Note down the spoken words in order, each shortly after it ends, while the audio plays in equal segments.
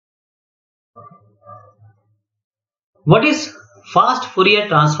What is Fast Fourier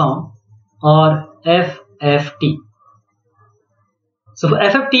Transform or FFT? So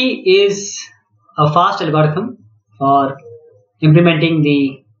FFT is a fast algorithm for implementing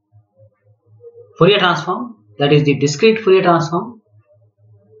the Fourier transform, that is the discrete Fourier transform.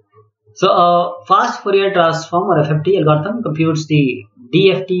 So a fast Fourier transform or FFT algorithm computes the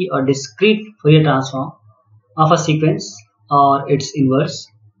DFT or discrete Fourier transform of a sequence or its inverse,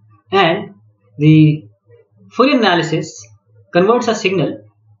 and the Fourier analysis converts a signal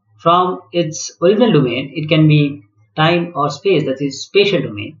from its original domain, it can be time or space, that is spatial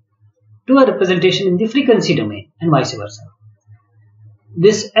domain, to a representation in the frequency domain and vice versa.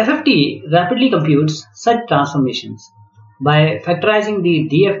 This FFT rapidly computes such transformations by factorizing the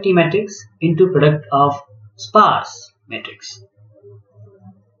DFT matrix into product of sparse matrix.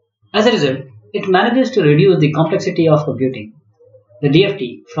 As a result, it manages to reduce the complexity of computing the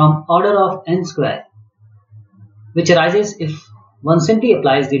DFT from order of n square, which arises if one simply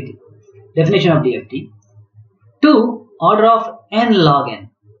applies the definition of DFT, to order of n log n,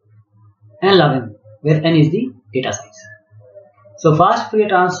 where n is the data size. So fast Fourier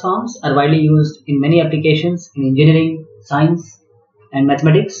transforms are widely used in many applications in engineering, science and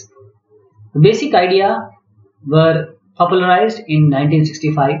mathematics. The basic idea were popularized in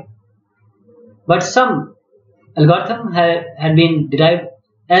 1965, but some algorithm had been derived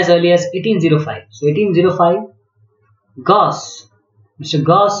as early as 1805. So 1805, Mr.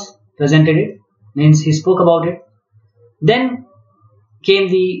 Gauss presented it, means he spoke about it. Then came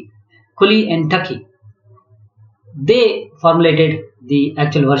the Cooley and Tukey. They formulated the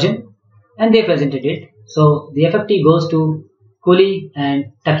actual version and they presented it. So the FFT goes to Cooley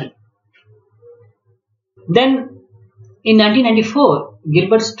and Tukey. Then in 1994,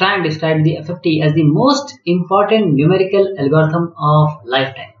 Gilbert Strand described the FFT as the most important numerical algorithm of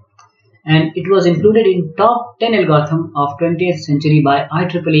lifetime, and it was included in top 10 algorithm of 20th century by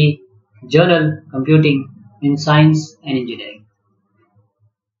IEEE Journal Computing in Science and Engineering.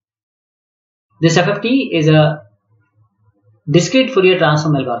 This FFT is a discrete Fourier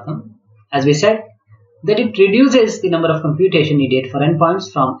transform algorithm. As we said, that it reduces the number of computation needed for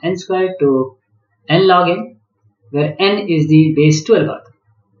endpoints from n squared to n log n, where n is the base 2 algorithm.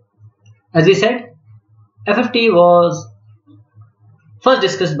 As we said, FFT was first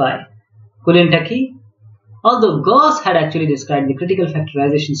discussed by Cooley and Tukey, although Gauss had actually described the critical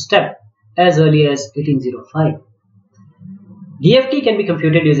factorization step as early as 1805. DFT can be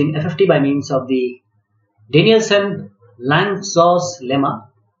computed using FFT by means of the Danielson-Langzos lemma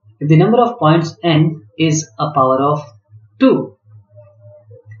if the number of points n is a power of 2.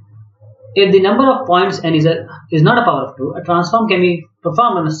 If the number of points n is not a power of 2, a transform can be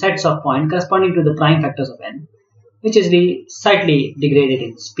performed on a sets of points corresponding to the prime factors of n, which is slightly degraded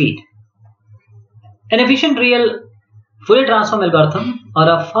in speed. An efficient real Fourier transform algorithm or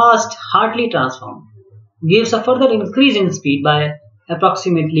a fast Hartley transform gives a further increase in speed by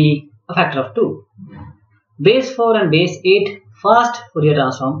approximately a factor of 2. Base 4 and base 8 fast Fourier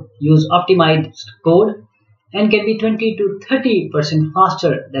transform use optimized code and can be 20 to 30%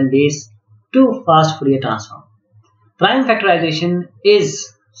 faster than base 2 fast Fourier transform. Prime factorization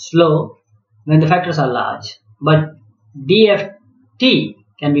is slow when the factors are large, but DFT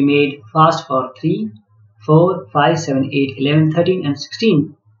can be made fast for 3, 4, 5, 7, 8, 11, 13 and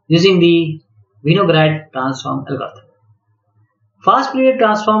 16 using the Vinograd transform algorithm. Fast Fourier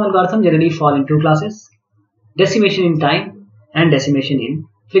transform algorithm generally fall in two classes: decimation in time and decimation in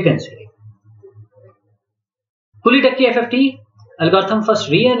frequency. Cooley-Tukey FFT algorithm first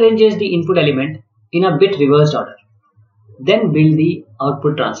rearranges the input element in a bit reversed order, then build the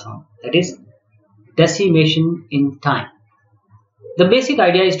output transform, that is decimation in time. The basic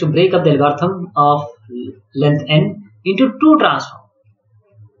idea is to break up the algorithm of length n into two transforms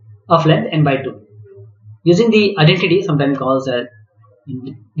of length n by 2 using the identity, sometimes called as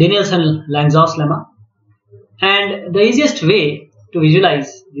Danielson-Langzos lemma. And the easiest way to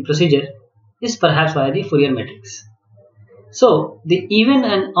visualize the procedure is perhaps via the Fourier matrix. So the even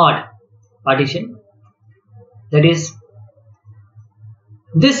and odd partition, that is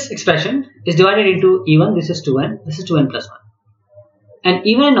this expression, is divided into even, this is 2n, this is 2n plus 1. And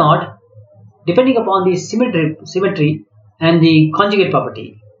even and odd, depending upon the symmetry and the conjugate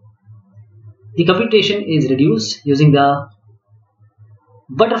property, the computation is reduced using the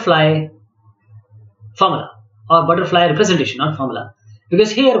butterfly formula or butterfly representation, not formula,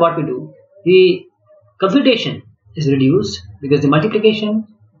 because here what we do, the computation is reduced because the multiplication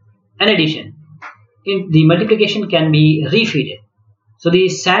and addition, the multiplication can be refeeded. So the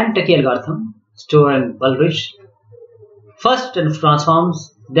Sand-Tukey algorithm, Store and Bullrich, first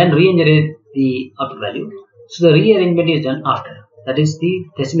transforms, then re-engineer the output value. So the rearrangement is done after. That is the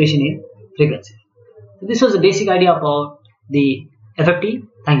decimation in frequency. So this was the basic idea about the FFT.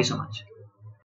 Thank you so much.